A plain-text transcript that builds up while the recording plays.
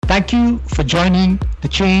Thank you for joining The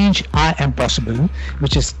Change I Am Possible,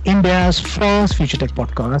 which is India's first future tech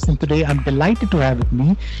podcast. And today I'm delighted to have with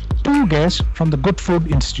me two guests from the Good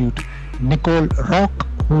Food Institute, Nicole Rock,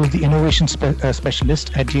 who is the innovation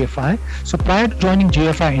specialist at GFI. So prior to joining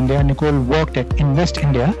GFI India, Nicole worked at Invest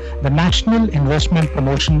India, the National Investment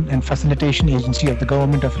Promotion and Facilitation Agency of the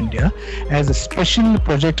Government of India, as a special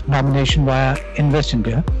project nomination via Invest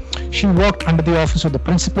India. She worked under the office of the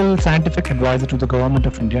Principal Scientific Advisor to the Government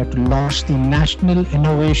of India to launch the National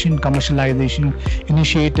Innovation Commercialization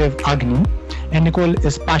Initiative Agni. And Nicole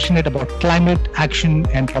is passionate about climate action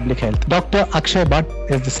and public health. Dr. Akshay Bhatt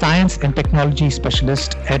is the Science and Technology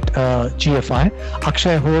Specialist at GFI.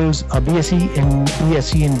 Akshay holds a BSc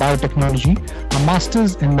in Biotechnology, a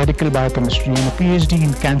Master's in Medical Biochemistry, and a PhD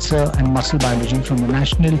in Cancer and Muscle Biology from the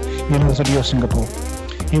National University of Singapore.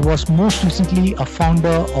 He was most recently a founder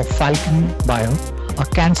of Falcon Bio, a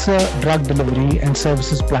cancer drug delivery and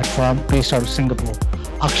services platform based out of Singapore.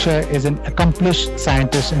 Akshay is an accomplished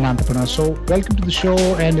scientist and entrepreneur. So welcome to the show,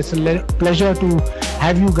 and it's a pleasure to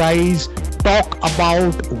have you guys talk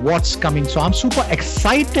about what's coming. So I'm super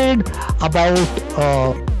excited about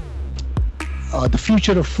the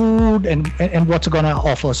future of food and what's going to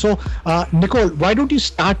offer. So Nicole, why don't you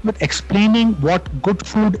start with explaining what Good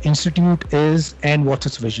Food Institute is and what's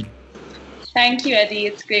its vision? Thank you, Eddie.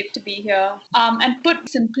 It's great to be here. And put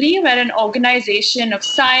simply, we're an organization of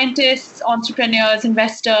scientists, entrepreneurs,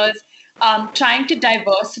 investors, trying to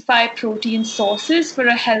diversify protein sources for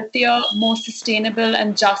a healthier, more sustainable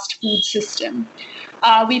and just food system.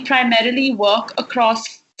 We primarily work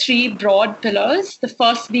across three broad pillars, the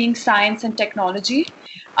first being science and technology.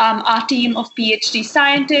 Our team of PhD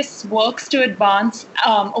scientists works to advance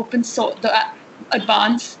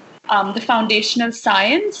the foundational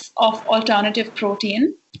science of alternative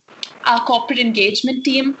protein. Our corporate engagement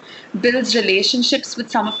team builds relationships with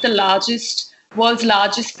some of the world's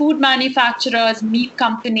largest food manufacturers, meat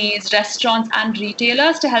companies, restaurants, and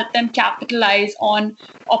retailers to help them capitalize on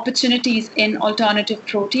opportunities in alternative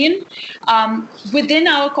protein. Within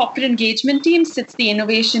our corporate engagement team sits the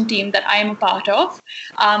innovation team that I am a part of.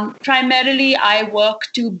 Primarily, I work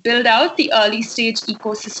to build out the early stage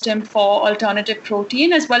ecosystem for alternative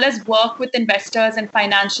protein, as well as work with investors and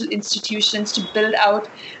financial institutions to build out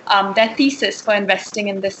their thesis for investing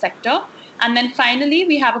in this sector. And then finally,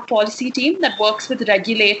 we have a policy team that works with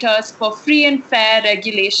regulators for free and fair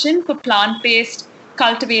regulation for plant-based,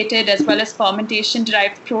 cultivated, as well as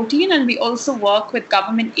fermentation-derived protein. And we also work with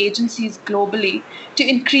government agencies globally to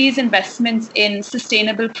increase investments in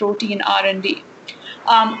sustainable protein R&D.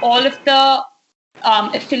 All of the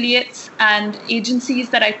affiliates and agencies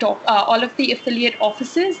that all of the affiliate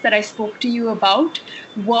offices that I spoke to you about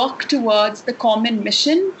work towards the common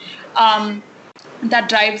mission that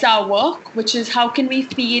drives our work, which is how can we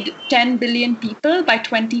feed 10 billion people by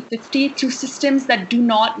 2050 through systems that do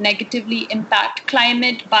not negatively impact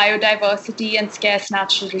climate, biodiversity, and scarce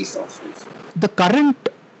natural resources. The current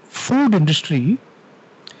food industry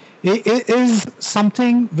is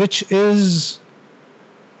something which is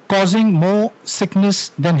causing more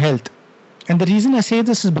sickness than health. And the reason I say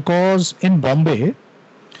this is because in Bombay,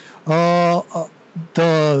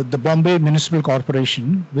 the Bombay Municipal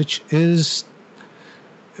Corporation, which is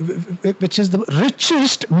the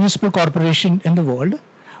richest municipal corporation in the world,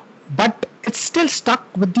 but it's still stuck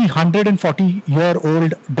with the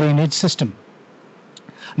 140-year-old drainage system.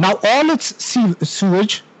 Now, all its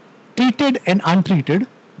sewage, treated and untreated,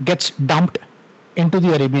 gets dumped into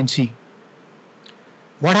the Arabian Sea.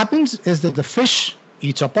 What happens is that the fish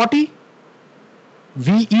eats our potty,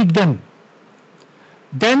 we eat them.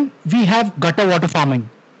 Then we have gutter water farming,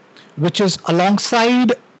 which is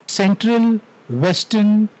alongside central,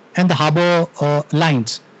 western and the harbor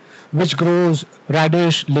lines, which grows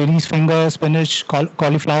radish, lady's finger, spinach,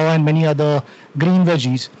 cauliflower and many other green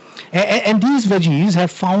veggies. And these veggies have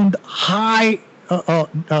found high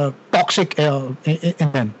toxic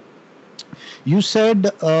in them. You said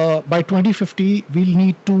by 2050 we'll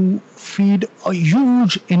need to feed a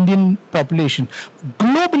huge Indian population.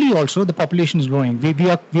 Globally also the population is growing. We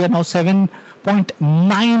are now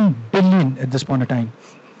 7.9 billion at this point of time.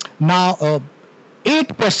 Now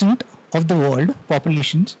 8% of the world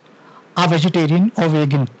populations are vegetarian or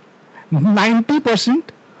vegan. 90%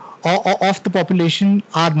 of the population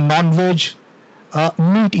are non-veg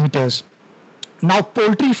meat eaters. Now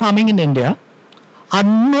poultry farming in India are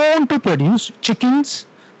known to produce chickens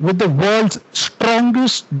with the world's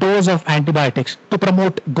strongest dose of antibiotics to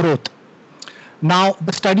promote growth. Now,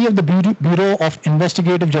 the study of the Bureau of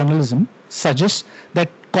Investigative Journalism suggests that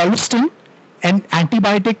colistin, an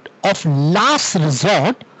antibiotic of last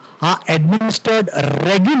resort, are administered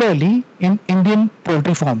regularly in Indian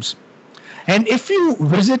poultry farms. And if you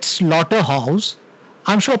visit slaughterhouse,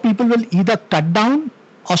 I'm sure people will either cut down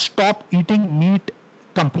or stop eating meat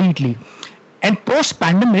completely. And post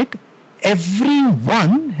pandemic,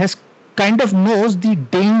 everyone has kind of knows the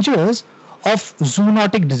dangers of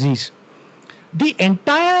zoonotic disease. The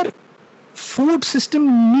entire food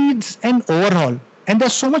system needs an overhaul, and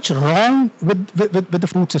there's so much wrong with the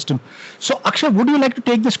food system. So Akshay, would you like to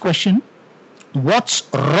take this question? What's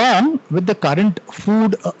wrong with the current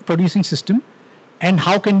food producing system, and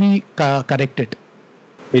how can we correct it?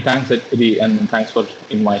 Hey, thanks, Eddie, and thanks for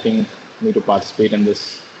inviting me to participate in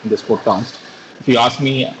this podcast. If you ask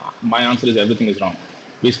me, my answer is everything is wrong.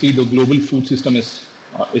 Basically, the global food system is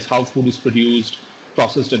how food is produced,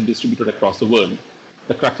 processed, and distributed across the world.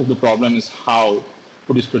 The crux of the problem is how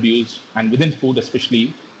food is produced, and within food,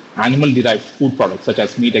 especially animal-derived food products such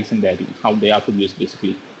as meat, eggs, and dairy, how they are produced,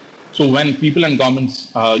 basically. So when people and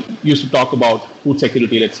governments used to talk about food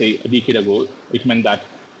security, let's say a decade ago, it meant that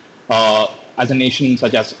as a nation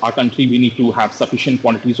such as our country, we need to have sufficient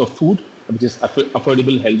quantities of food, which is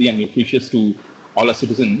affordable, healthy, and nutritious to all our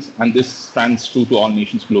citizens. And this stands true to all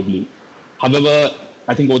nations globally. However,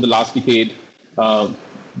 I think over the last decade, the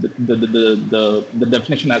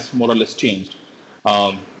definition has more or less changed.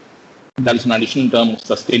 There is an additional term of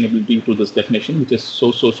sustainability to this definition, which is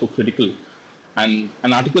so critical. And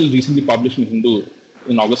an article recently published in Hindu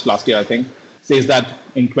in August last year, I think, says that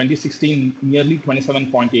in 2016, nearly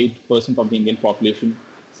 27.8% of the Indian population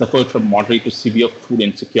suffered from moderate to severe food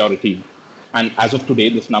insecurity. And as of today,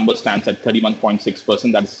 this number stands at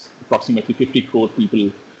 31.6%. That is approximately 50 crore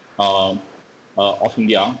people of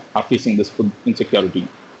India are facing this food insecurity.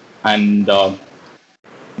 And the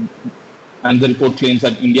report claims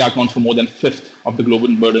that India accounts for more than a fifth of the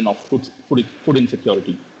global burden of food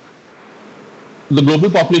insecurity. The global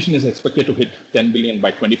population is expected to hit 10 billion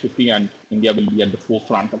by 2050, and India will be at the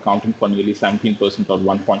forefront, accounting for nearly 17% or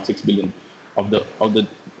 1.6 billion of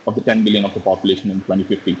the 10 billion of the population in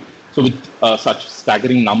 2050. So with such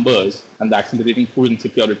staggering numbers and the accelerating food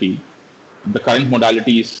insecurity, the current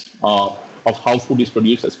modalities of how food is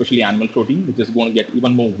produced, especially animal protein, which is going to get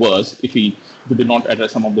even more worse if we do not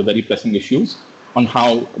address some of the very pressing issues on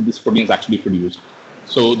how this protein is actually produced.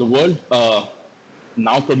 So the world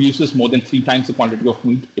now produces more than 3 times the quantity of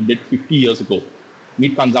meat it did 50 years ago.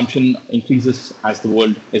 Meat consumption increases as the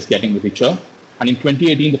world is getting richer. And in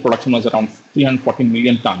 2018, the production was around 340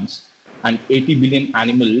 million tons, and 80 billion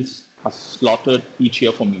animals are slaughtered each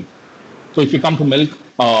year for meat. So if you come to milk,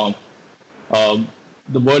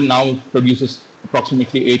 the world now produces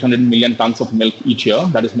approximately 800 million tons of milk each year.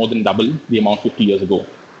 That is more than double the amount 50 years ago.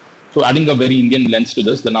 So adding a very Indian lens to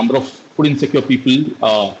this, the number of food insecure people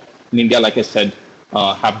in India, like I said,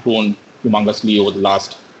 have grown humongously over the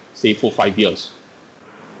last, say, 4-5 years.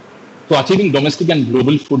 So achieving domestic and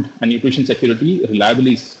global food and nutrition security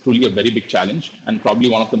reliably is truly a very big challenge, and probably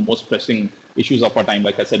one of the most pressing issues of our time,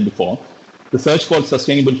 like I said before. The search for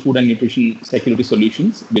sustainable food and nutrition security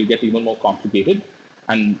solutions will get even more complicated.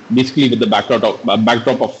 And basically with the backdrop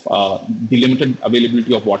of the limited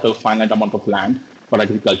availability of water, finite amount of land for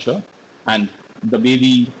agriculture, and the way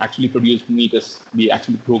we actually produce meat is we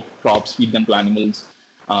actually grow crops, feed them to animals,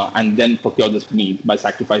 and then procure this meat by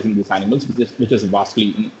sacrificing these animals, which is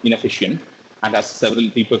vastly inefficient and has several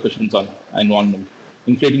repercussions on environment,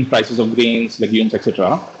 inflating prices of grains, legumes,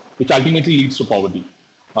 etc., which ultimately leads to poverty.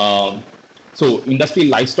 So industrial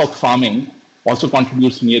livestock farming also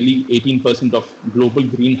contributes nearly 18% of global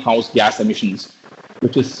greenhouse gas emissions,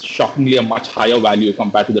 which is shockingly a much higher value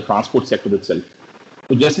compared to the transport sector itself.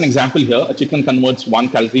 So just an example here, a chicken converts 1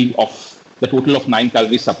 calorie of the total of 9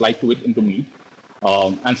 calories supplied to it into meat,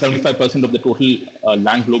 and 75% of the total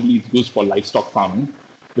land globally is used for livestock farming,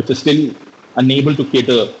 which is still unable to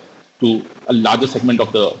cater to a larger segment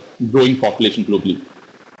of the growing population globally.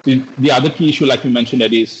 The other key issue, like you mentioned,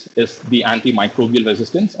 Eddie, is the antimicrobial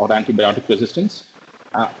resistance or antibiotic resistance.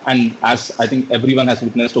 And as I think everyone has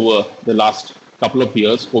witnessed over the last couple of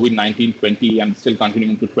years, COVID-19, 20, and still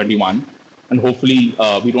continuing to 21, and hopefully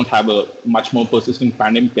we don't have a much more persistent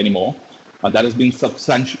pandemic anymore. There has been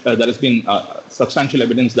substantial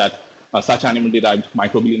evidence that such animal-derived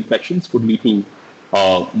microbial infections could lead to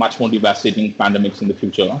much more devastating pandemics in the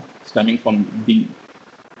future, stemming from the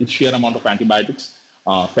sheer amount of antibiotics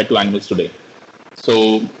fed to animals today.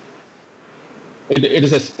 So it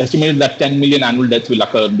is estimated that 10 million annual deaths will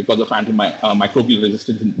occur because of antimicrobial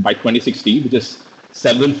resistance by 2060, which is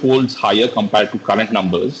several folds higher compared to current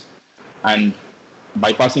numbers. And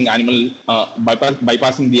bypassing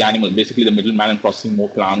the animal, basically the middleman, and processing more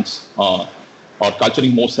plants or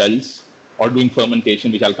culturing more cells or doing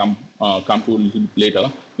fermentation, which I'll come to a little bit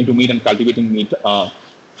later, into meat and cultivating meat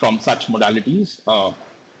from such modalities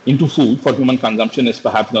into food for human consumption is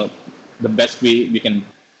perhaps the best way we can,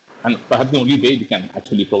 and perhaps the only way we can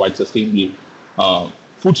actually provide sustainable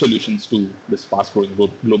food solutions to this fast-growing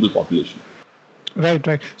global population.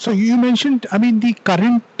 Right. So you mentioned, the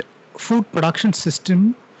current food production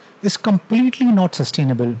system is completely not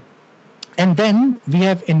sustainable. And then we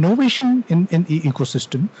have innovation in the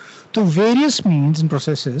ecosystem through various means and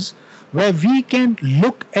processes where we can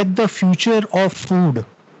look at the future of food.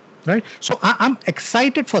 Right. So I'm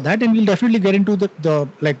excited for that, and we'll definitely get into the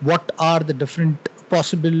like what are the different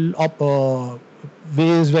possible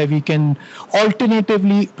ways where we can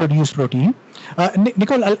alternatively produce protein.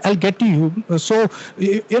 Nicole, I'll get to you. So,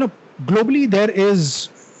 globally there is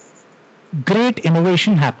great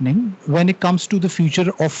innovation happening when it comes to the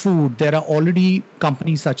future of food. There are already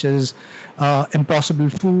companies such as Impossible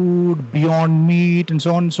Food, Beyond Meat, and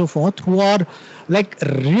so on and so forth, who are like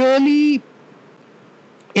really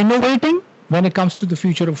innovating when it comes to the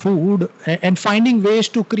future of food and finding ways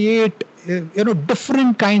to create,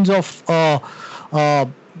 different kinds of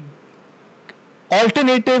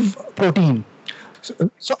alternative protein.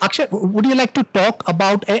 So Akshay, would you like to talk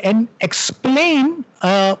about and explain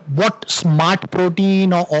what smart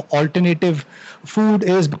protein or alternative food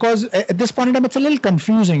is? Because at this point in time, it's a little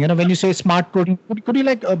confusing. When you say smart protein, could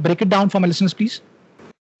you break it down for my listeners, please?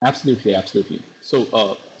 Absolutely.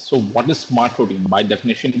 So what is smart protein? By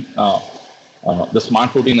definition, the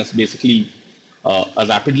smart protein is basically a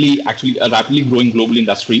rapidly growing global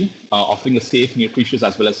industry, offering a safe, nutritious,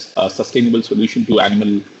 as well as sustainable solution to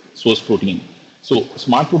animal source protein. So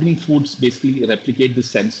smart protein foods basically replicate the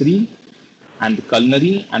sensory and the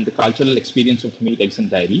culinary and the cultural experience of meat, eggs, and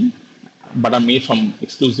dairy, but are made from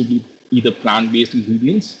exclusively either plant-based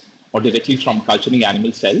ingredients or directly from culturing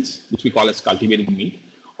animal cells, which we call as cultivated meat,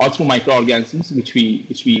 or through microorganisms, which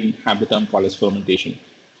we have the term called as fermentation.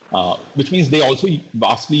 Which means they also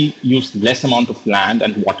vastly use less amount of land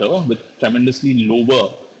and water with tremendously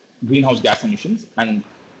lower greenhouse gas emissions, and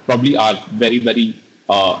probably are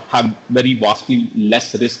have very vastly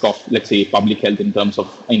less risk of, let's say, public health in terms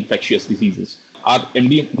of infectious diseases. Our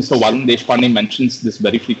MD, Mr. Varun Deshpande, mentions this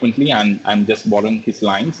very frequently, and I'm just borrowing his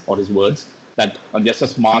lines or his words, that just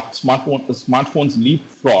as smartphones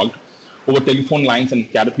leapfrogged over telephone lines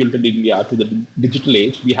and catapulted India to the digital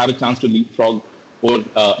age, we have a chance to leapfrog over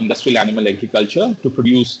industrial animal agriculture to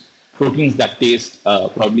produce proteins that taste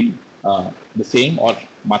probably the same or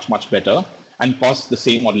much, much better and cost the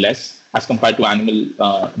same or less as compared to animal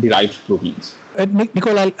derived proteins.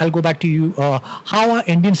 Nicole, I'll go back to you. How are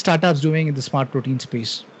Indian startups doing in the smart protein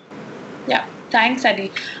space? Yeah, thanks,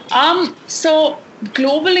 Adi. So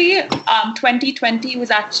globally, 2020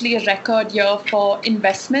 was actually a record year for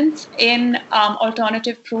investments in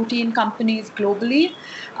alternative protein companies globally.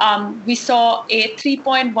 We saw a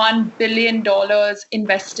 $3.1 billion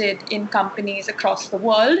invested in companies across the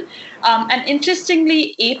world. And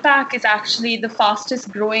interestingly, APAC is actually the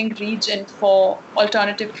fastest growing region for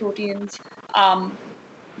alternative proteins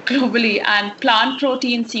globally, and plant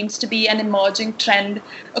protein seems to be an emerging trend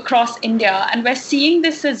across India. And we're seeing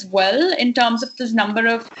this as well in terms of this number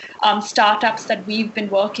of startups that we've been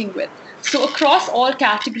working with. So across all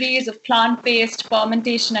categories of plant-based,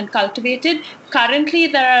 fermentation, and cultivated, currently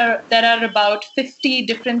there are about 50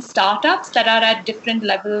 different startups that are at different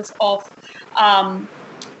levels of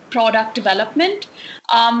product development.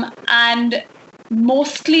 And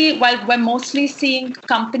while we're mostly seeing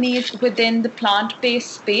companies within the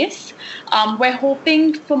plant-based space, we're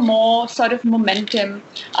hoping for more sort of momentum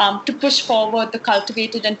to push forward the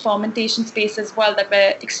cultivated and fermentation space as well, that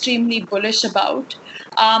we're extremely bullish about.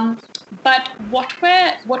 But what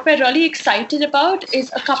we're really excited about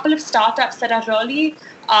is a couple of startups that are really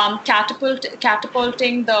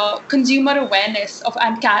catapulting the consumer awareness of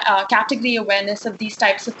and category awareness of these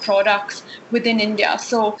types of products within India.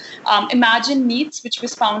 So Imagine Meats, which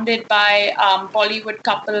was founded by Bollywood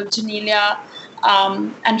couple Janelia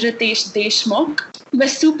and Ritesh Deshmukh. We're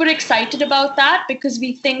super excited about that because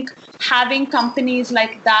we think having companies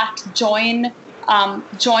like that join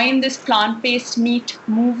this plant-based meat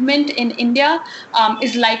movement in India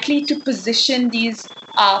is likely to position these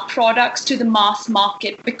products to the mass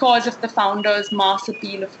market because of the founders' mass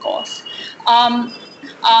appeal, of course.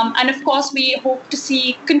 And of course, we hope to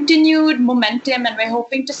see continued momentum, and we're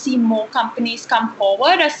hoping to see more companies come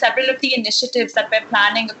forward as several of the initiatives that we're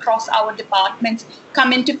planning across our departments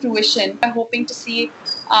come into fruition. We're hoping to see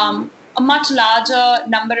a much larger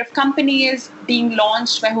number of companies being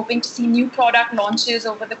launched. We're hoping to see new product launches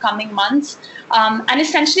over the coming months, and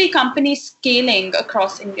essentially companies scaling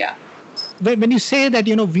across India. when you say that,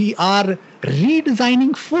 we are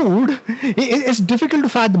redesigning food, it's difficult to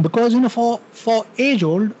fathom because, for age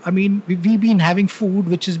old, I mean, we've been having food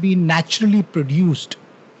which has been naturally produced.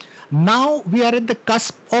 Now we are at the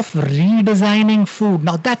cusp of redesigning food.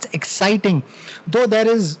 Now that's exciting. Though there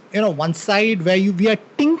is, one side where we are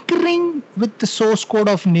tinkering with the source code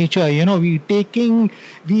of nature. We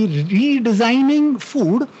redesigning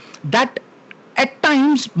food that at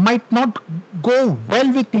times might not go well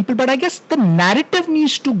with people. But I guess the narrative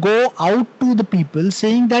needs to go out to the people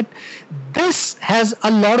saying that this has a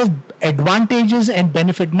lot of advantages and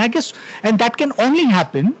benefit. And I guess, and that can only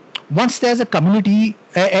happen once there's a community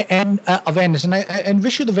and awareness. And I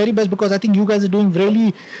wish you the very best, because I think you guys are doing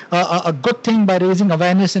really a good thing by raising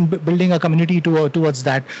awareness and building a community towards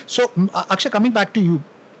that. So Akshay, coming back to you,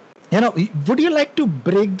 would you like to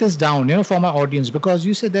break this down, for my audience? Because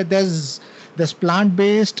you said that there's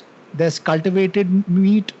plant-based, there's cultivated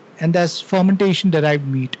meat, and there's fermentation-derived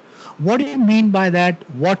meat. What do you mean by that?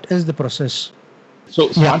 What is the process? So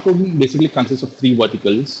smart protein basically consists of three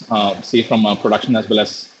verticals, say from a production as well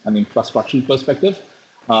as an infrastructural perspective.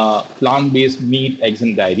 Plant-based meat, eggs,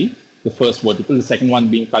 and dairy, the first vertical. The second one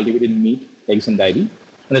being cultivated meat, eggs, and dairy.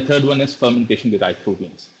 And the third one is fermentation-derived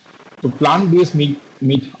proteins. So plant-based meat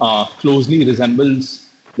closely resembles,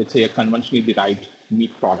 let's say, a conventionally derived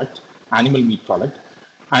meat product, animal meat product,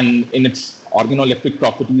 and in its organoleptic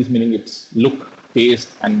properties, meaning its look,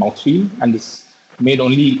 taste, and mouthfeel, and this made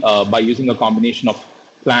only by using a combination of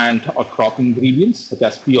plant or crop ingredients such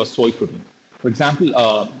as pea or soy protein. For example,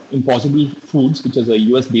 Impossible Foods, which is a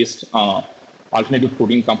US-based alternative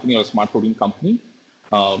protein company or a smart protein company,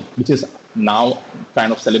 which is now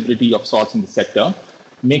kind of celebrity of sorts in the sector,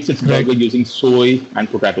 makes its burger using soy and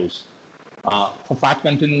potatoes. For fat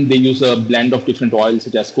content, they use a blend of different oils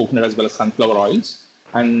such as coconut as well as sunflower oils.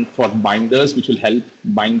 And for binders, which will help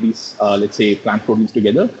bind these, let's say, plant proteins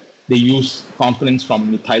together, they use components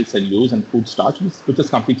from methyl cellulose and food starch, which is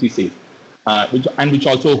completely safe, which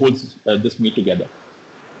also holds this meat together.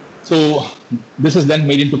 So this is then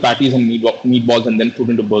made into patties and meatballs and then put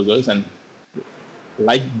into burgers. And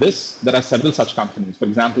like this, there are several such companies. For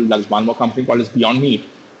example, there's one more company called Beyond Meat,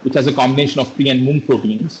 which has a combination of pea and moong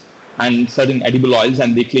proteins and certain edible oils,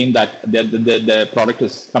 and they claim that their product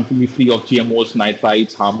is completely free of GMOs,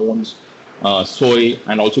 nitrites, hormones, soy,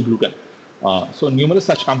 and also gluten. So numerous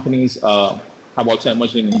such companies have also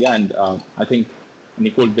emerged in India, and I think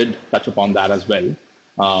Nicole did touch upon that as well,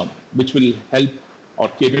 which will help or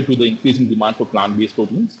cater to the increasing demand for plant-based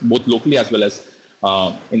proteins, both locally as well as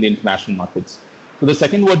in the international markets. So the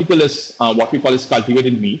second vertical is what we call as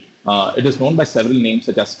cultivated meat. It is known by several names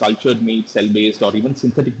such as cultured meat, cell-based, or even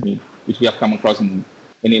synthetic meat, which we have come across in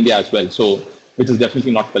India as well. So which is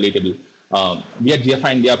definitely not palatable. We at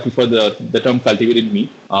GFI India prefer the term cultivated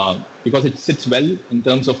meat because it sits well in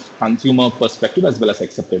terms of consumer perspective as well as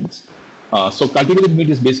acceptance. So cultivated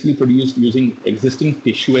meat is basically produced using existing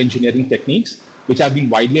tissue engineering techniques, which have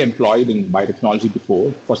been widely employed in biotechnology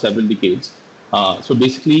before for several decades. So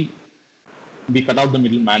basically, we cut out the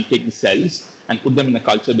middleman, take the cells, and put them in a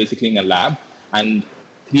culture, basically in a lab, and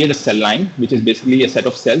create a cell line, which is basically a set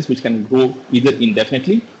of cells which can grow either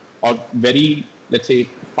indefinitely or very, let's say,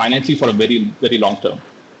 finitely for a very, very long term.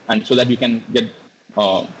 And so that you can get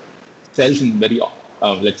cells in very,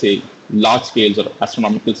 let's say, large scales or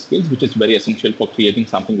astronomical scales, which is very essential for creating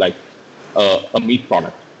something like a meat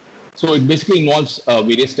product. So it basically involves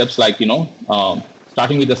various steps like,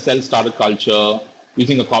 starting with a cell starter culture,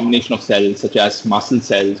 using a combination of cells such as muscle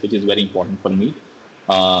cells, which is very important for meat,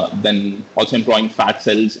 then also employing fat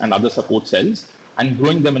cells and other support cells, and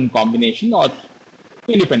growing them in combination or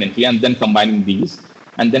independently, and then combining these,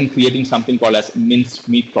 and then creating something called as minced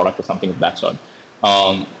meat product or something of that sort.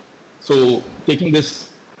 So taking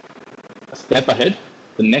this a step ahead,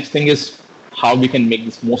 the next thing is how we can make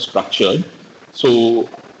this more structured. So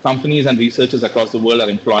companies and researchers across the world are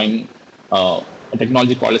employing a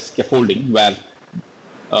technology called as scaffolding, where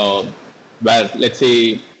let's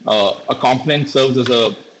say a component serves as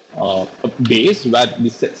a base where the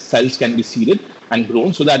cells can be seeded and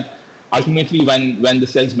grown, so that ultimately when the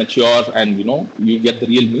cells mature and you get the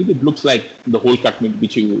real meat, it looks like the whole cut meat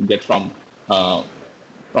which you get from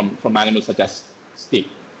animals such as steak,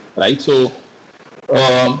 right? So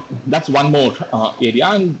that's one more area,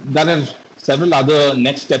 and there are several other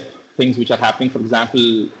next step things which are happening. For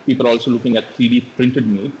example, people are also looking at 3D printed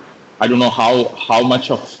meat. I don't know how much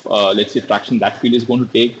of, let's say, traction that field is going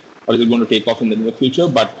to take, or is it going to take off in the near future.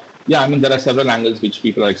 But yeah, I mean, there are several angles which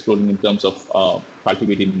people are exploring in terms of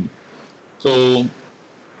cultivating meat. So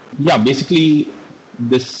yeah, basically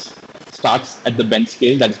this starts at the bench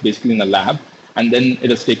scale, that's basically in a lab. And then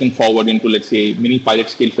it is taken forward into, let's say, mini pilot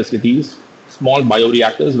scale facilities, small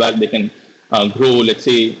bioreactors where they can grow, let's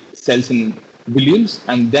say, cells in billions.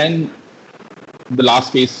 And then the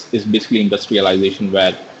last phase is basically industrialization,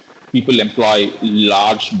 where people employ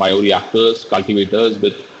large bioreactors, cultivators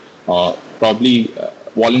with probably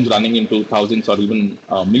volumes running into thousands or even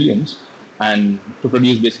millions, and to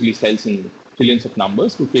produce basically cells in trillions of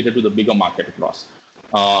numbers to cater to the bigger market across.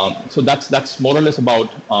 So that's more or less about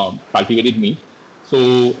cultivated meat.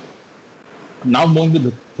 So now moving to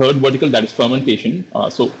the third vertical, that is fermentation.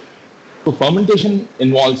 So fermentation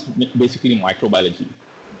involves basically microbiology.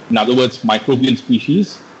 In other words, microbial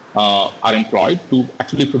species are employed to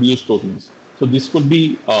actually produce proteins. So this could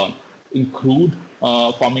be in crude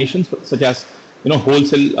formations, such as whole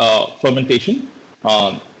cell fermentation,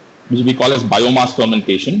 which we call as biomass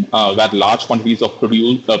fermentation, where large quantities of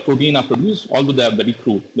protein are produced, although they are very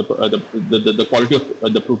crude. The quality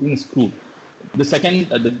of the protein is crude. The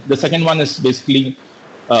second one is basically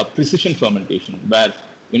precision fermentation, where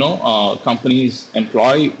companies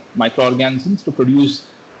employ microorganisms to produce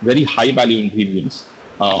very high value ingredients,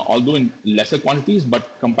 although in lesser quantities,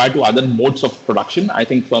 but compared to other modes of production, I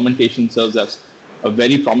think fermentation serves as a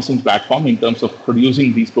very promising platform in terms of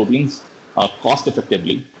producing these proteins cost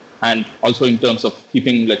effectively, and also in terms of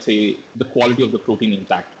keeping, let's say, the quality of the protein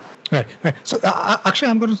intact. Right. So actually,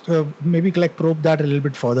 I'm going to maybe probe that a little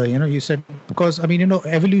bit further. You said, because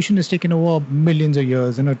evolution has taken over millions of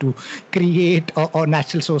years, to create a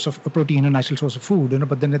natural source of protein, a natural source of food.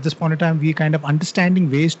 But then at this point in time, we kind of understanding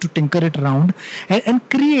ways to tinker it around and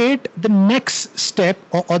create the next step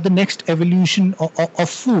or the next evolution of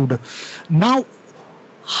food. Now,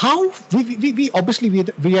 how we obviously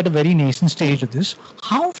we at a very nascent stage of this.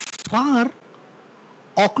 How far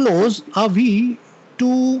or close are we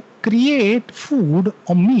to create food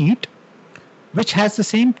or meat which has the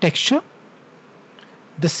same texture,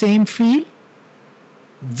 the same feel?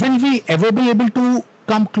 Will we ever be able to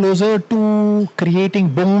come closer to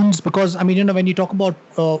creating bones? Because when you talk about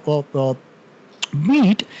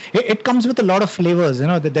meat, it comes with a lot of flavors.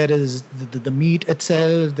 That there is the meat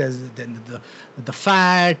itself, there's the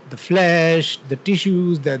fat, the flesh, the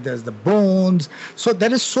tissues, there's the bones. So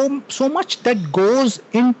there is so much that goes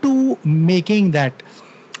into making that.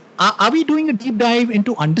 Are we doing a deep dive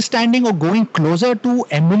into understanding or going closer to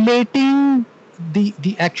emulating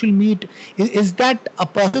the actual meat? Is that a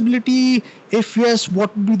possibility? If yes,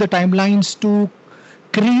 what would be the timelines to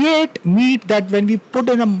create meat that when we put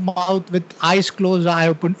in a mouth with eyes closed, eye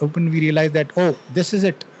open, we realize that, oh, this is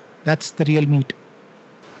it. That's the real meat.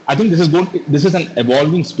 I think this is an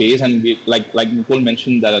evolving space, and like Nicole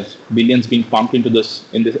mentioned, there are billions being pumped into this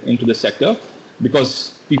sector,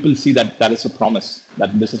 because people see that there is a promise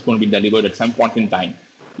that this is going to be delivered at some point in time,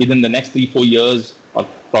 either in the next 3-4 years, or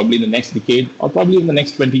probably in the next decade, or probably in the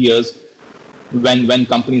next 20 years, when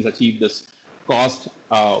companies achieve this cost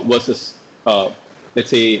versus let's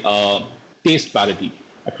say taste parity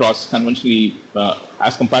across conventionally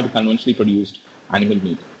as compared to conventionally produced animal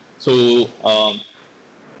meat. So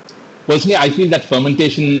personally, I feel that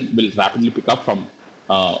fermentation will rapidly pick up from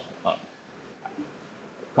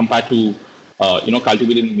compared to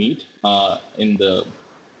cultivated meat in the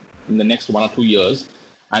next 1 or 2 years,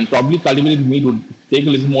 and probably cultivated meat would take a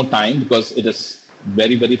little more time because it is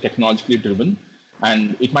very, very technologically driven,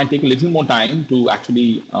 and it might take a little more time to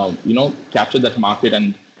actually capture that market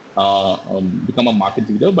and become a market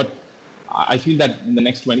leader. But I feel that in the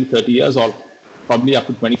next 20-30 years, or probably up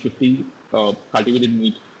to 2050, cultivated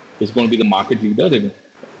meat is going to be the market leader in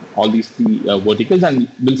all these three verticals, and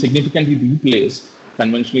will significantly replace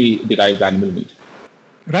conventionally derived animal meat.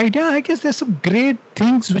 Right. Yeah, I guess there's some great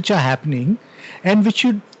things which are happening, and which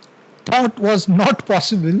you thought was not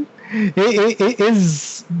possible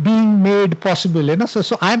is being made possible.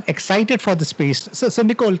 So I'm excited for the space. So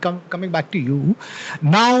Nicole, coming back to you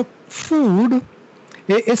now, food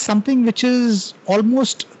is something which is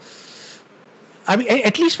almost,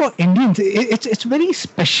 at least for Indians, it's very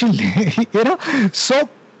special. So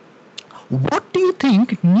what do you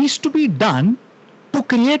think needs to be done to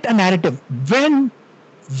create a narrative when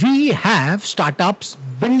we have startups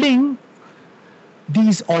building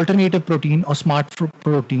these alternative protein or smart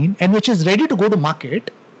protein, and which is ready to go to market?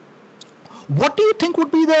 What do you think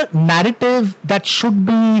would be the narrative that should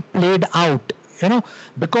be played out?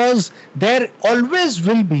 Because there always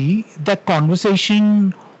will be that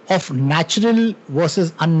conversation of natural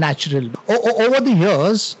versus unnatural. Over the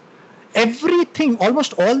years, everything,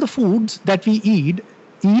 almost all the foods that we eat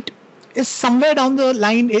is somewhere down the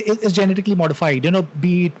line is genetically modified,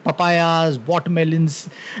 be it papayas, watermelons,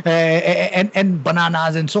 and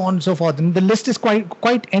bananas, and so on and so forth. And the list is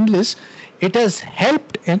quite endless. It has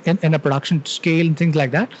helped in a production scale and things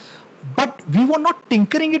like that. But we were not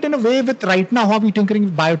tinkering it in a way with right now how we tinkering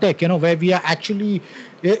with biotech, where we are actually,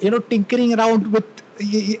 tinkering around with,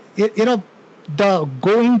 the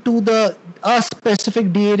going to the a specific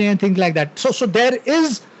DNA and things like that. So there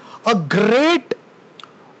is a great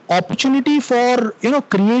opportunity for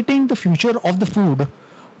creating the future of the food.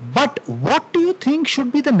 But what do you think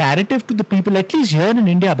should be the narrative to the people, at least here in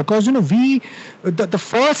India? Because the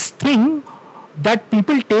first thing that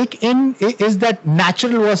people take in is that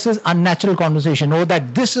natural versus unnatural conversation. Oh,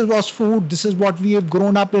 that this was food, this is what we have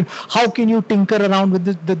grown up in. How can you tinker around with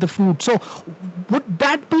the food? So would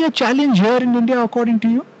that be a challenge here in India, according to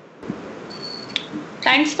you?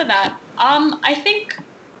 Thanks for that. I think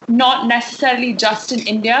not necessarily just in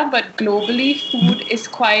India, but globally, food is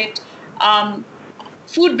quite,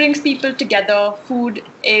 food brings people together. Food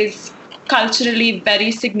is culturally very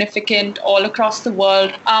significant all across the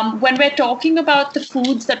world. When we're talking about the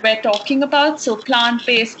foods that we're talking about, so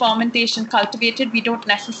plant-based, fermentation, cultivated, we don't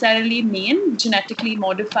necessarily mean genetically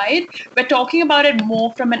modified. We're talking about it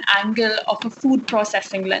more from an angle of a food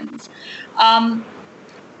processing lens.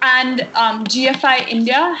 And GFI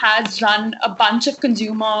India has run a bunch of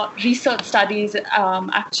consumer research studies,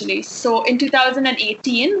 actually. So in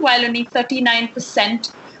 2018, while only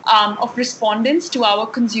 39% of respondents to our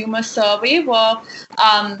consumer survey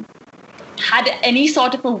had any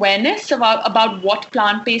sort of awareness about what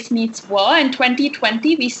plant-based meats were, in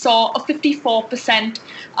 2020, we saw a 54%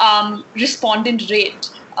 respondent rate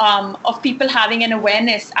of people having an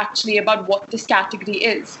awareness actually about what this category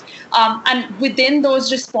is. And within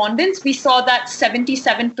those respondents, we saw that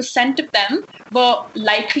 77% of them were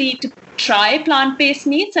likely to try plant-based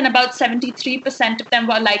meats, and about 73% of them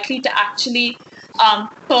were likely to actually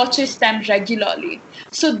purchase them regularly.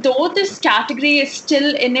 So though this category is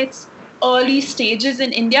still in its early stages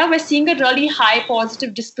in India, we're seeing a really high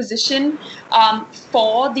positive disposition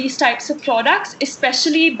for these types of products,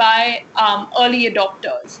 especially by early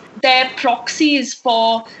adopters. Their proxies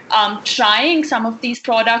for trying some of these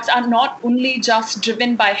products are not only just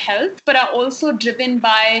driven by health, but are also driven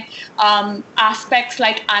by aspects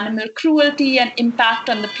like animal cruelty and impact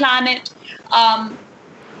on the planet.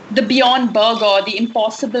 The Beyond Burger, the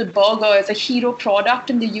Impossible Burger, is a hero product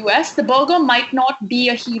in the US. The burger might not be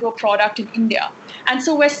a hero product in India. And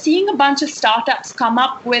so we're seeing a bunch of startups come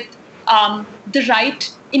up with the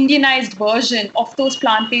right Indianized version of those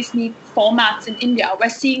plant-based meat formats in India. We're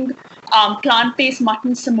seeing plant-based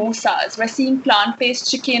mutton samosas. We're seeing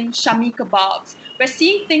plant-based chicken shami kebabs. We're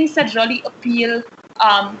seeing things that really appeal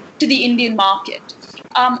to the Indian market.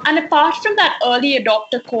 And apart from that early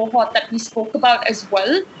adopter cohort that we spoke about as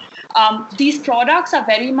well, these products are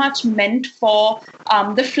very much meant for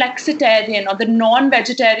the flexitarian or the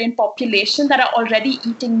non-vegetarian population that are already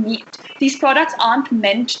eating meat. These products aren't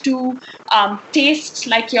meant to taste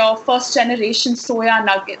like your first-generation soya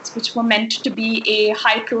nuggets, which were meant to be a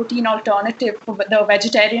high-protein alternative for the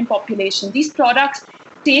vegetarian population. These products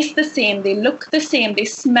taste the same, they look the same, they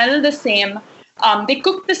smell the same, they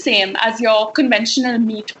cook the same as your conventional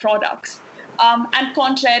meat products. And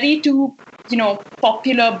contrary to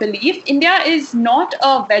popular belief, India is not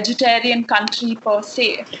a vegetarian country per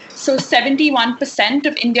se. So 71%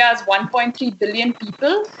 of India's 1.3 billion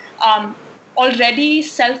people already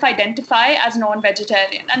self-identify as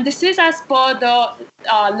non-vegetarian. And this is as per the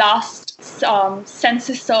last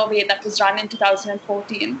census survey that was run in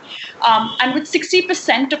 2014. And with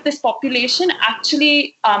 60% of this population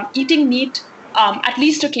actually eating meat at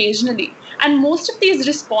least occasionally. And most of these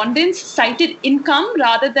respondents cited income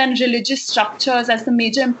rather than religious structures as the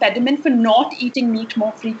major impediment for not eating meat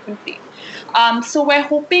more frequently. So we're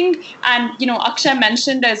hoping, and Akshay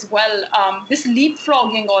mentioned as well, this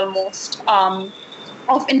leapfrogging almost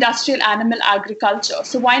of industrial animal agriculture.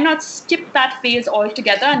 So why not skip that phase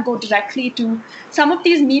altogether and go directly to some of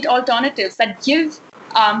these meat alternatives that give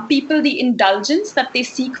people the indulgence that they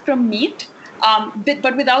seek from meat,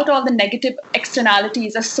 but without all the negative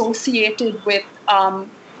externalities associated with,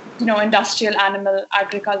 industrial animal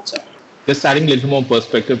agriculture. Just adding a little more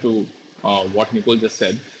perspective to what Nicole just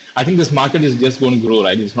said, I think this market is just going to grow,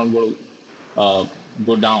 right? It's not going to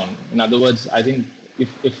go down. In other words, I think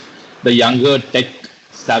if the younger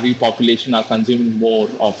tech-savvy population are consuming more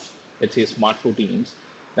of, let's say, smart proteins,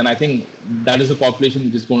 then I think that is a population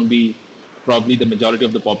which is going to be probably the majority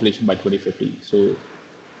of the population by 2050. So,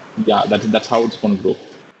 yeah, that's how it's going to grow.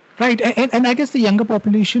 Right. And I guess the younger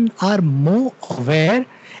population are more aware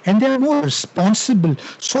and they are more responsible.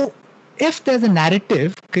 So if there's a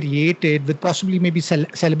narrative created with possibly maybe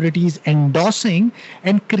celebrities endorsing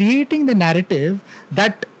and creating the narrative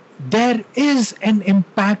that there is an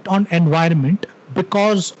impact on environment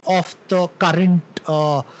because of the current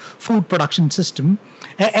food production system,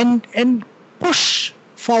 and push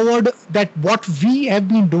forward that what we have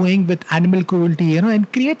been doing with animal cruelty,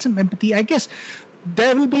 and create some empathy. I guess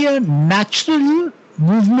there will be a natural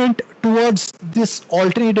movement towards this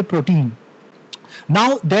alternative protein.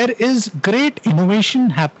 Now, there is great innovation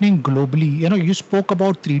happening globally. You spoke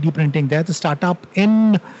about 3D printing. There's a startup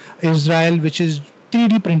in Israel which is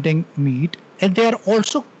 3D printing meat, and they are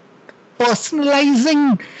also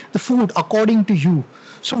personalizing the food according to you.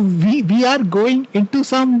 So we are going into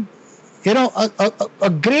some, a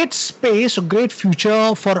great space, a great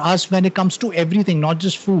future for us when it comes to everything, not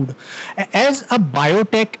just food. As a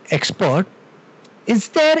biotech expert, is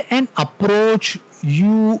there an approach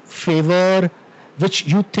you favor which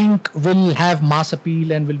you think will have mass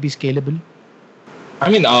appeal and will be scalable?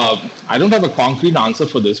 I mean, I don't have a concrete answer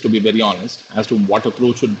for this, to be very honest, as to what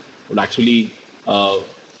approach would actually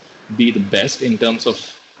be the best in terms of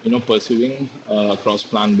pursuing cross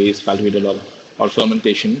plant-based cultivated or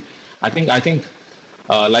fermentation. I think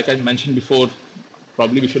like I mentioned before,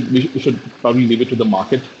 probably we should probably leave it to the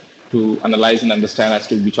market to analyze and understand as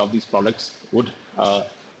to which of these products would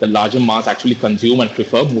the larger mass actually consume and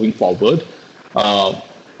prefer moving forward.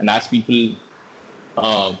 And as people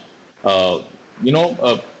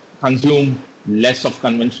consume less of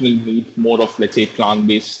conventional meat, more of, let's say,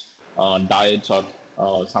 plant-based diets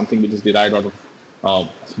or something which is derived out of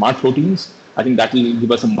smart proteins, I think that will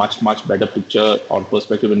give us a much better picture or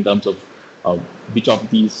perspective in terms of which of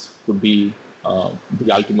these could be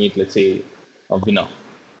the ultimate, let's say, winner.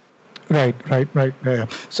 Right. Yeah.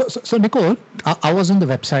 So Nicole, I was on the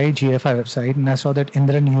website, GFI website, and I saw that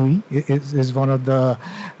Indra Nooyi is one of the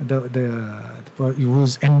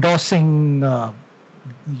who's endorsing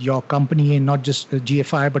your company, and not just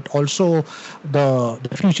GFI, but also the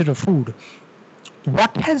future of food.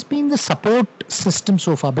 What has been the support system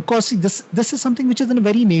so far? Because see, this is something which is in a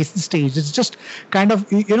very nascent stage. It's just kind of,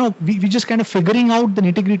 we just kind of figuring out the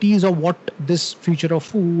nitty-gritties of what this future of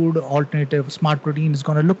food, alternative smart protein is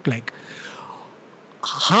going to look like.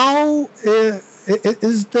 How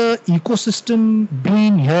is the ecosystem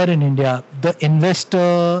being here in India? The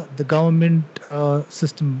investor, the government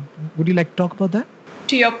system. Would you like to talk about that?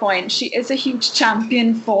 To your point, she is a huge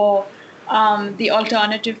champion for the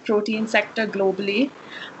alternative protein sector globally.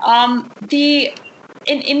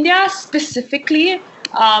 In India specifically,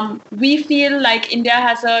 we feel like India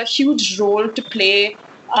has a huge role to play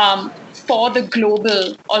for the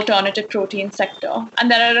global alternative protein sector. And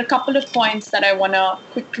there are a couple of points that I want to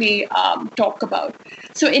quickly talk about.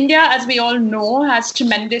 So India, as we all know, has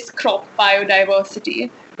tremendous crop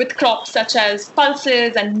biodiversity, with crops such as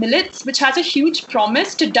pulses and millets, which has a huge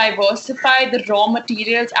promise to diversify the raw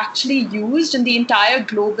materials actually used in the entire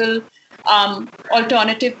global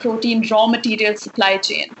alternative protein raw material supply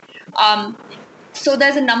chain. So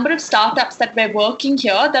there's a number of startups that we're working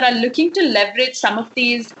here that are looking to leverage some of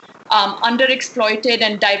these underexploited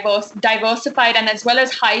and diversified and as well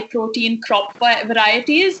as high protein crop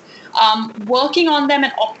varieties, working on them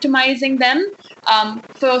and optimizing them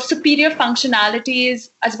for superior functionalities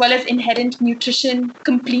as well as inherent nutrition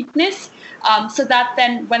completeness, so that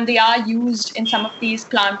then when they are used in some of these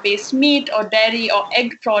plant-based meat or dairy or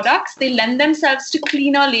egg products, they lend themselves to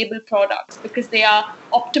cleaner label products because they are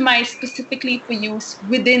optimized specifically for use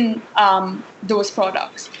within those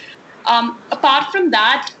products. Apart from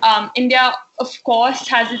that, India, of course,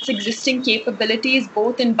 has its existing capabilities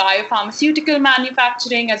both in biopharmaceutical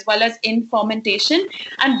manufacturing as well as in fermentation.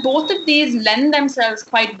 And both of these lend themselves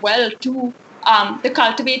quite well to the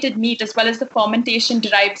cultivated meat as well as the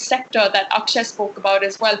fermentation-derived sector that Akshay spoke about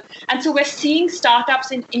as well. And so we're seeing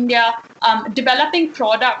startups in India developing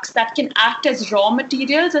products that can act as raw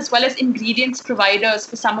materials as well as ingredients providers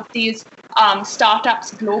for some of these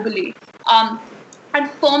startups globally. And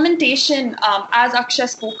fermentation, as Akshay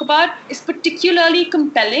spoke about, is particularly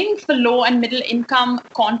compelling for low and middle income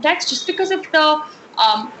context just because of the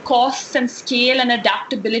costs and scale and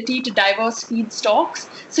adaptability to diverse feedstocks.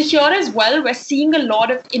 So here as well, we're seeing a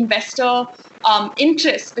lot of investor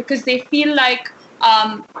interest because they feel like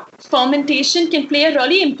fermentation can play a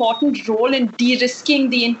really important role in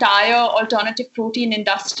de-risking the entire alternative protein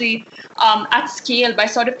industry at scale by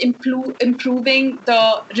sort of improving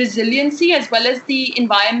the resiliency as well as the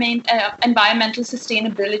environmental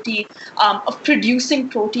sustainability of producing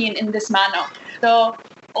protein in this manner. The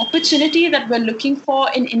opportunity that we're looking for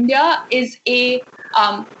in India is a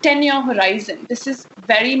 10-year horizon. This is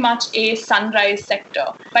very much a sunrise sector.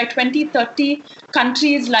 By 2030,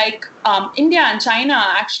 countries like India and China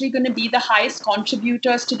are actually going to be the highest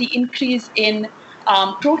contributors to the increase in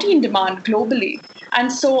protein demand globally.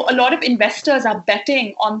 And so a lot of investors are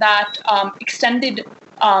betting on that extended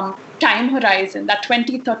time horizon, that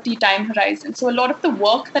 2030 time horizon. So a lot of the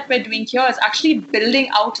work that we're doing here is actually building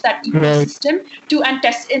out that ecosystem to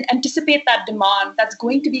anticipate that demand that's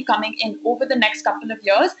going to be coming in over the next couple of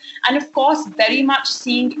years. And of course, very much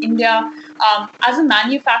seeing India as a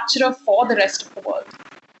manufacturer for the rest of the world.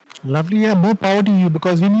 Lovely. Yeah, more power to you,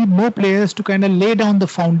 because we need more players to kind of lay down the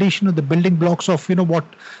foundation of the building blocks of what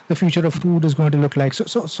the future of food is going to look like.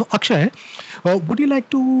 So Akshay, would you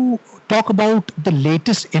like to talk about the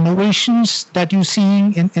latest innovations that you're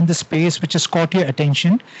seeing in the space which has caught your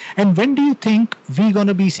attention, and when do you think we're going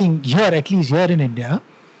to be seeing here, at least here in India,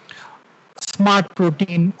 smart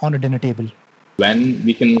protein on a dinner table? When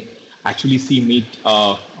we can actually see meat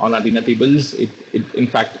on our dinner tables, it in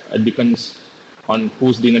fact depends on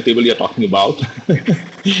whose dinner table you're talking about.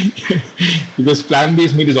 Because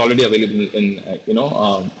plant-based meat is already available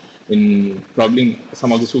in probably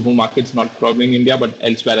some of the supermarkets, not probably in India, but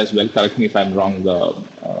elsewhere as well. Correct me if I'm wrong,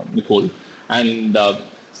 Nicole. And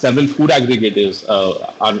several food aggregators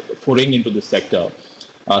are foraying into this sector,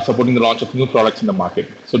 supporting the launch of new products in the market.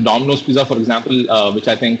 So Domino's Pizza, for example, which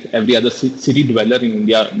I think every other city dweller in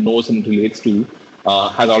India knows and relates to,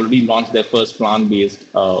 has already launched their first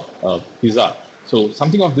plant-based pizza. So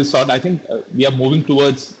something of this sort, I think we are moving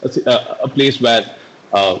towards a place where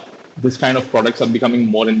this kind of products are becoming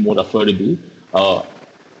more and more affordable.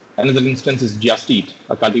 Another instance is Just Eat,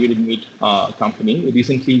 a cultivated meat company. It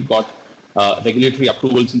recently got regulatory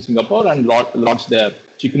approvals in Singapore and launched their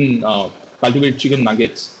cultivated chicken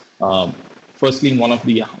nuggets. Firstly, in one of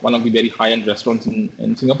the very high-end restaurants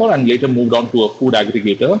in Singapore, and later moved on to a food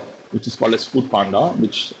aggregator, which is called as Food Panda,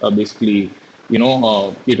 which basically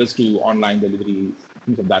caters to online delivery,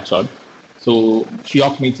 things of that sort. So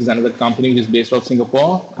Shiok Meats is another company which is based out of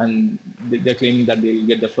Singapore, and they're claiming that they'll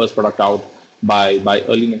get their first product out by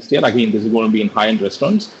early next year. Again, this is going to be in high-end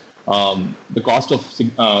restaurants. The cost of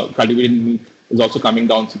cultivated meat is also coming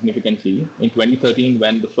down significantly. In 2013,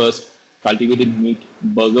 when the first cultivated meat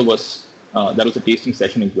burger was, there was a tasting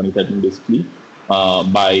session in 2013, basically,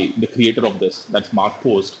 by the creator of this, that's Mark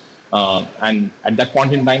Post. And at that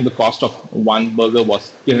point in time, the cost of one burger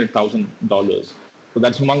was $300,000. So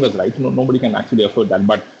that's humongous, right? Nobody can actually afford that.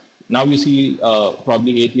 But now you see,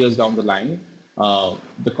 probably 8 years down the line,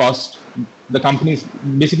 the company's,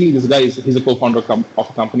 basically this guy he's a co-founder of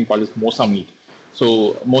a company called Mosa Meat.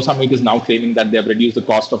 So Mosa Meat is now claiming that they have reduced the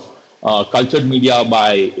cost of cultured media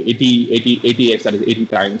by 80x, that is 80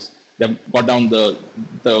 times. They've got down the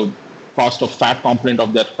cost of fat component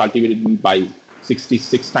of their cultivated meat by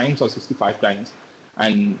 66 times or 65 times.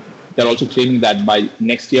 And they're also claiming that by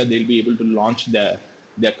next year, they'll be able to launch their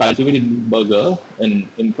cultivated meat burger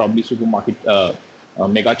in probably supermarket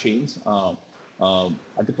mega chains at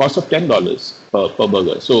the cost of $10 per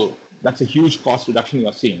burger. So that's a huge cost reduction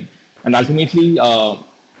you're seeing. And ultimately,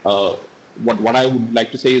 what I would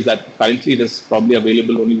like to say is that currently it is probably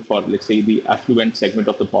available only for, let's say, the affluent segment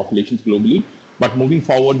of the populations globally. But moving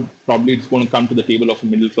forward, probably it's going to come to the table of a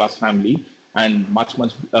middle-class family, and much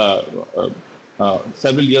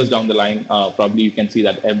several years down the line, probably you can see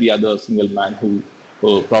that every other single man who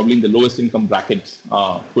probably in the lowest income brackets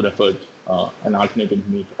could afford an alternative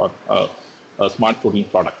meat or a smart protein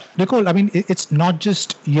product. Nicole, I mean, it's not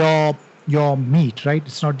just your meat, right?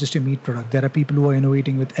 It's not just a meat product. There are people who are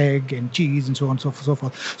innovating with egg and cheese and so on and so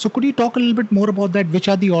forth. So could you talk a little bit more about that? Which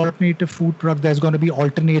are the alternative food products there's going to be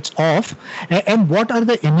alternates of? And what are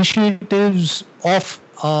the initiatives of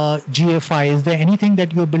GFI? Is there anything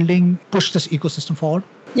that you're building push this ecosystem forward?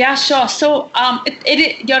 Yeah, sure. So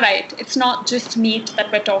you're right. It's not just meat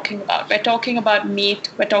that we're talking about. We're talking about meat.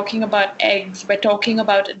 We're talking about eggs. We're talking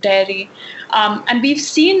about dairy. And we've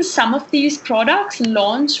seen some of these products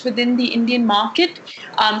launch within the Indian market.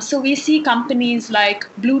 So we see companies like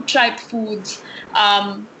Blue Tribe Foods,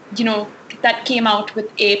 that came out with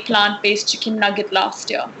a plant-based chicken nugget last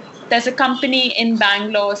year. There's a company in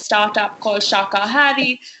Bangalore, startup called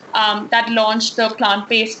Shakahari, that launched the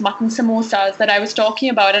plant-based mutton samosas that I was talking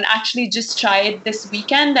about, and actually just tried this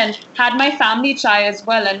weekend and had my family try as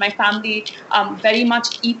well. And my family very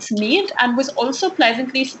much eats meat and was also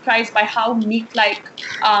pleasantly surprised by how meat-like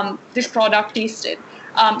this product tasted.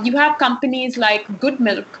 You have companies like Good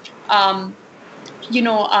Milk,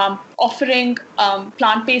 offering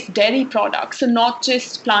plant-based dairy products. So not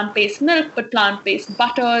just plant-based milk, but plant-based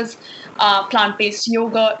butters, plant-based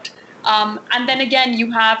yogurt. And then again,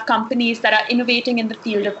 you have companies that are innovating in the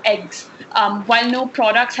field of eggs. While no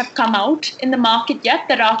products have come out in the market yet,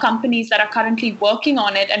 there are companies that are currently working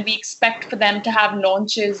on it, and we expect for them to have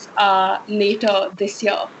launches later this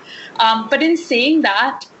year. But in saying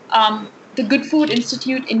that, the Good Food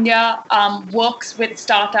Institute India works with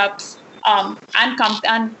startups and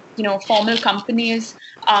formal companies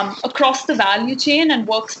across the value chain, and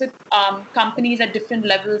works with companies at different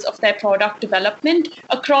levels of their product development,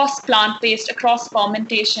 across plant-based, across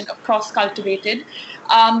fermentation, across cultivated.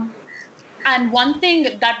 And one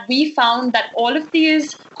thing that we found that all of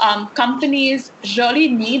these companies really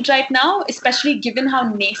need right now, especially given how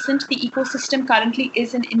nascent the ecosystem currently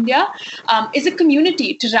is in India, is a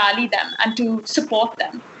community to rally them and to support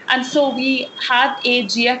them. And so we have a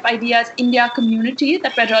GF Ideas India community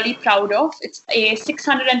that we're really proud of. It's a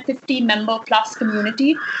 650 member plus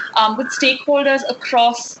community with stakeholders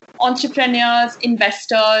across entrepreneurs,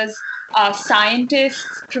 investors,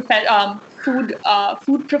 scientists,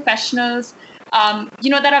 food professionals,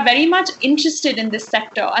 that are very much interested in this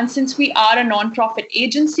sector. And since we are a non-profit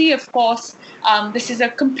agency, of course, this is a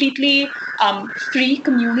completely free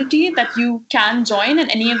community that you can join,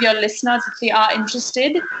 and any of your listeners, if they are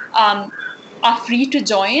interested, are free to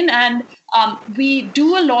join. And we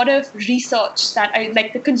do a lot of research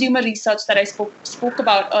like the consumer research that I spoke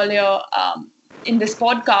about earlier in this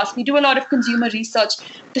podcast. We do a lot of consumer research.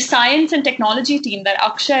 The science and technology team that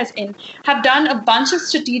Akshay is in have done a bunch of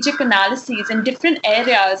strategic analyses in different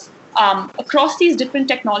areas across these different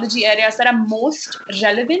technology areas that are most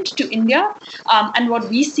relevant to India, and what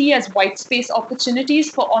we see as white space opportunities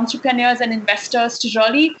for entrepreneurs and investors to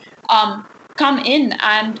really come in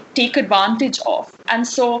and take advantage of. And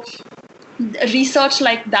so research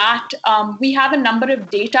like that, we have a number of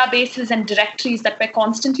databases and directories that we're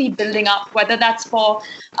constantly building up, whether that's for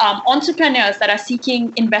entrepreneurs that are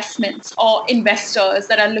seeking investments, or investors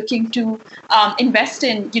that are looking to invest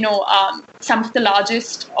in, some of the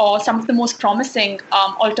largest or some of the most promising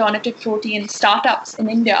alternative protein startups in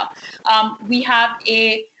India. We have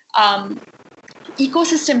a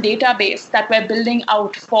ecosystem database that we're building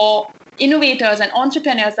out for innovators and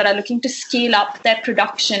entrepreneurs that are looking to scale up their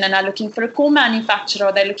production and are looking for a co-manufacturer,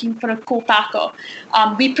 or they're looking for a co-packer.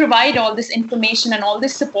 We provide all this information and all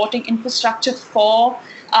this supporting infrastructure for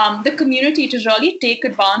the community to really take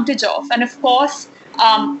advantage of. And of course,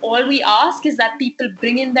 all we ask is that people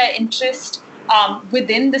bring in their interest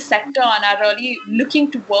within the sector and are really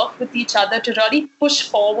looking to work with each other to really push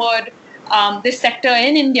forward this sector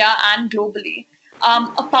in India and globally.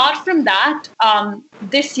 Apart from that,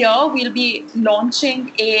 this year we'll be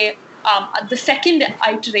launching the second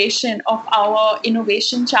iteration of our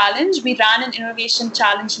innovation challenge. We ran an innovation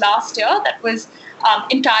challenge last year that was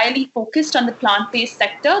entirely focused on the plant-based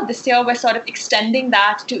sector. This year we're sort of extending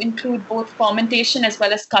that to include both fermentation as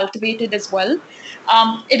well as cultivated as well.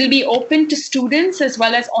 It'll be open to students as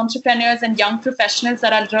well as entrepreneurs and young professionals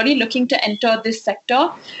that are really looking to enter this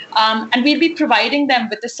sector. And we'll be providing them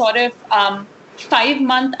with a sort of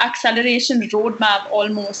 5-month acceleration roadmap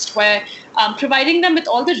almost, where providing them with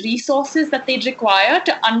all the resources that they'd require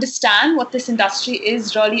to understand what this industry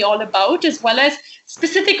is really all about, as well as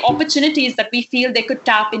specific opportunities that we feel they could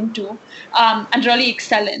tap into and really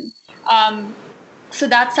excel in. So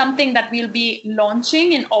that's something that we'll be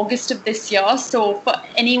launching in August of this year. So for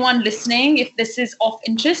anyone listening, if this is of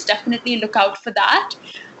interest, definitely look out for that.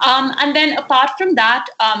 And then apart from that,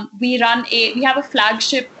 we have a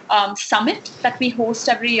flagship summit that we host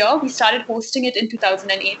every year. We started hosting it in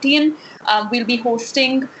 2018. We'll be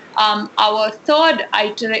hosting our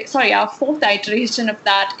fourth iteration of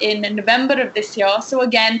that in November of this year. So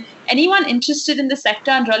again, anyone interested in the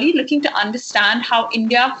sector and really looking to understand how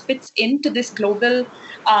India fits into this global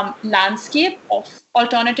landscape of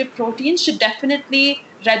alternative proteins should definitely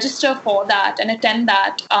register for that and attend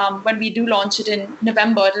that when we do launch it in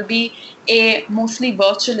November. It'll be a mostly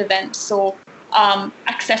virtual event, so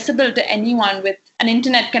accessible to anyone with an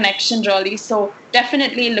internet connection, really. So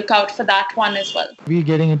definitely look out for that one as well. We're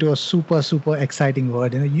getting into a super exciting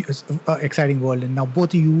world, and now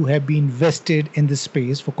both of you have been vested in this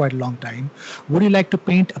space for quite a long time. Would you like to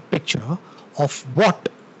paint a picture of what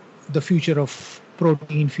the future of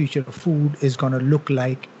protein, future of food is going to look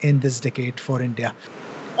like in this decade for India?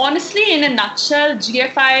 Honestly, in a nutshell,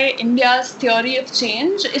 GFI India's theory of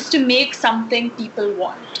change is to make something people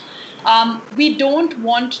want. We don't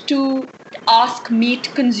want to ask meat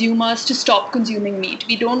consumers to stop consuming meat.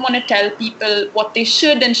 We don't want to tell people what they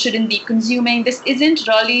should and shouldn't be consuming. This isn't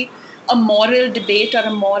really a moral debate or a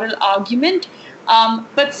moral argument,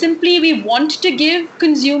 but simply we want to give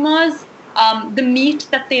consumers the meat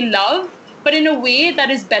that they love but in a way that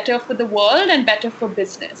is better for the world and better for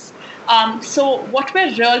business. So what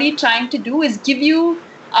we're really trying to do is give you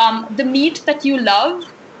the meat that you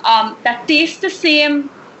love, that tastes the same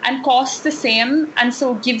and costs the same, and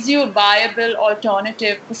so gives you a viable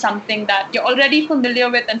alternative for something that you're already familiar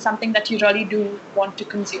with and something that you really do want to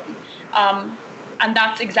consume. And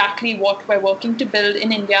that's exactly what we're working to build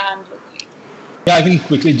in India and locally. Yeah, I can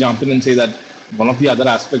quickly jump in and say that one of the other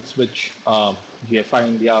aspects which GFI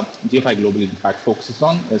India, GFI Global in fact focuses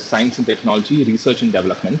on is science and technology, research and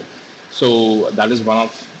development. So that is one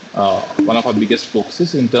of our biggest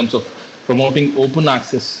focuses in terms of promoting open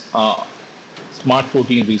access smart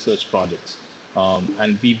protein research projects.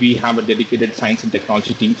 And we have a dedicated science and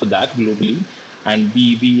technology team for that globally. And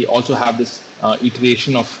we also have this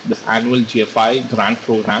iteration of this annual GFI grant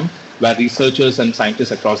program where researchers and scientists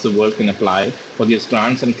across the world can apply for these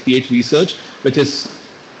grants and create research which is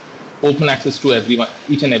open access to everyone,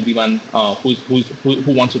 each and everyone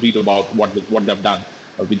who wants to read about what they've done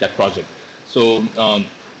with that project. So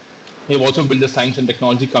we've also built a science and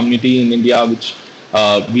technology community in India, which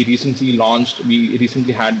we recently launched. We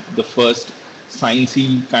recently had the first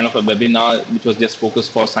sciencey kind of a webinar, which was just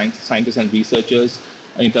focused for scientists and researchers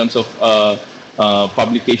in terms of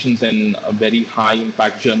publications in very high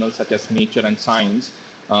impact journals such as Nature and Science.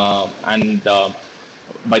 And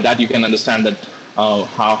by that you can understand that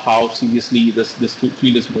how seriously this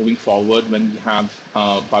field is moving forward when we have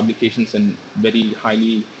publications in very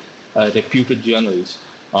highly reputed journals.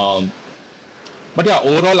 But yeah,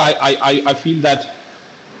 overall, I feel that,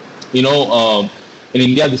 in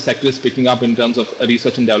India, the sector is picking up in terms of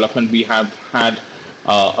research and development. We have had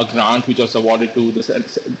a grant which was awarded to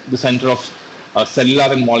the Center of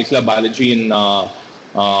Cellular and Molecular Biology in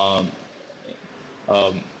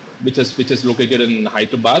which is located in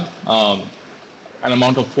Hyderabad, an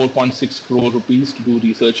amount of 4.6 crore rupees to do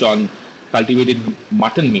research on cultivated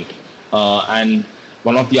mutton meat. And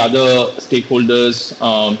one of the other stakeholders,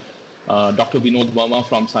 Dr. Vinod Verma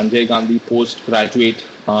from Sanjay Gandhi Postgraduate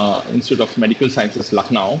Institute of Medical Sciences,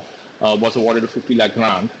 Lucknow, was awarded a 50 lakh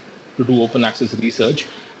grant to do open access research,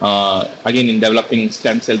 again in developing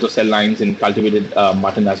stem cells or cell lines in cultivated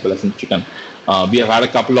mutton as well as in chicken. We have had a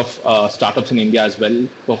couple of startups in India as well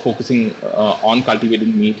for focusing on cultivated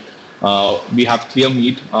meat. We have Clear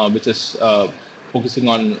Meat, which is focusing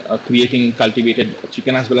on creating cultivated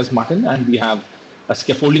chicken as well as mutton, and we have a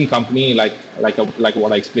scaffolding company like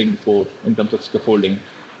what I explained before in terms of scaffolding.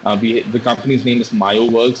 The company's name is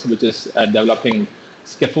MyoWorks, which is developing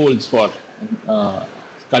scaffolds for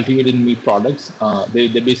cultivated meat products. They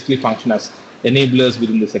basically function as enablers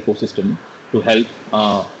within this ecosystem to help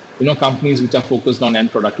companies which are focused on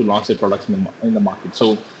end product to launch their products in the market.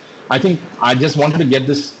 So I think I just wanted to get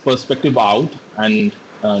this perspective out, and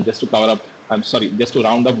just to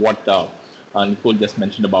round up what Nicole just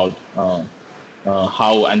mentioned about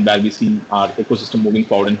how and where we see our ecosystem moving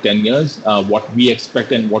forward in 10 years. What we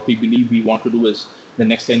expect and what we believe we want to do is the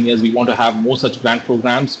next 10 years, we want to have more such grant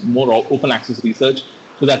programs, more open access research,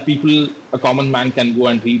 so that a common man can go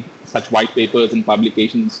and read such white papers and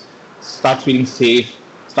publications, start feeling safe,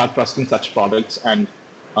 start trusting such products, and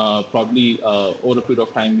probably over a period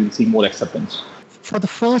of time, we'll see more acceptance. For the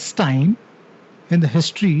first time in the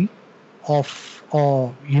history of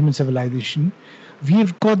human civilization,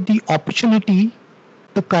 we've got the opportunity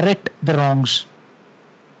to correct the wrongs.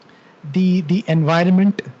 The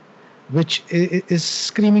environment, which is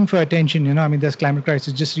screaming for attention, there's climate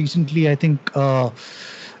crisis. Just recently, I think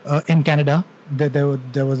in Canada,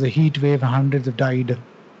 there was a heat wave, hundreds have died.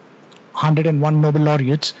 101 Nobel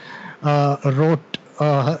laureates wrote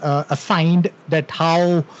assigned that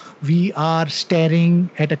how we are staring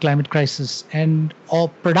at a climate crisis, and our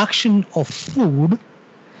production of food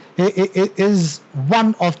is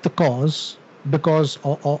one of the cause because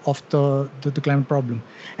of the climate problem.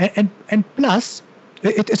 And plus,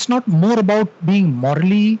 it's not more about being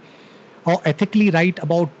morally or ethically right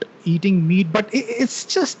about eating meat, but it's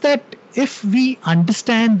just that if we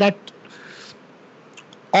understand that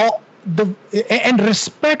and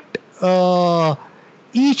respect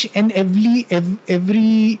each and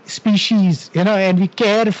every species, and we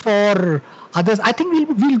care for others, I think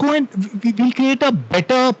we'll go and we'll create a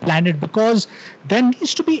better planet, because there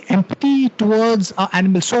needs to be empathy towards our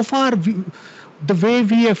animals. So far, the way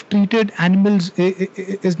we have treated animals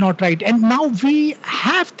is not right, and now we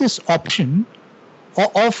have this option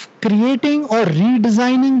of creating or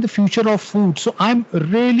redesigning the future of food. So I'm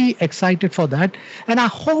really excited for that, and I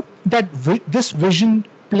hope that this vision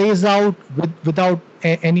plays out without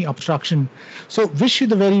any obstruction. So wish you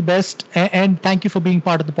the very best, and thank you for being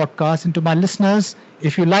part of the podcast. And to my listeners,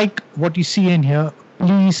 if you like what you see in here,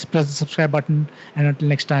 Please press the subscribe button. And until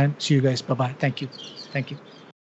next time, see you guys. Bye-bye. Thank you. Thank you.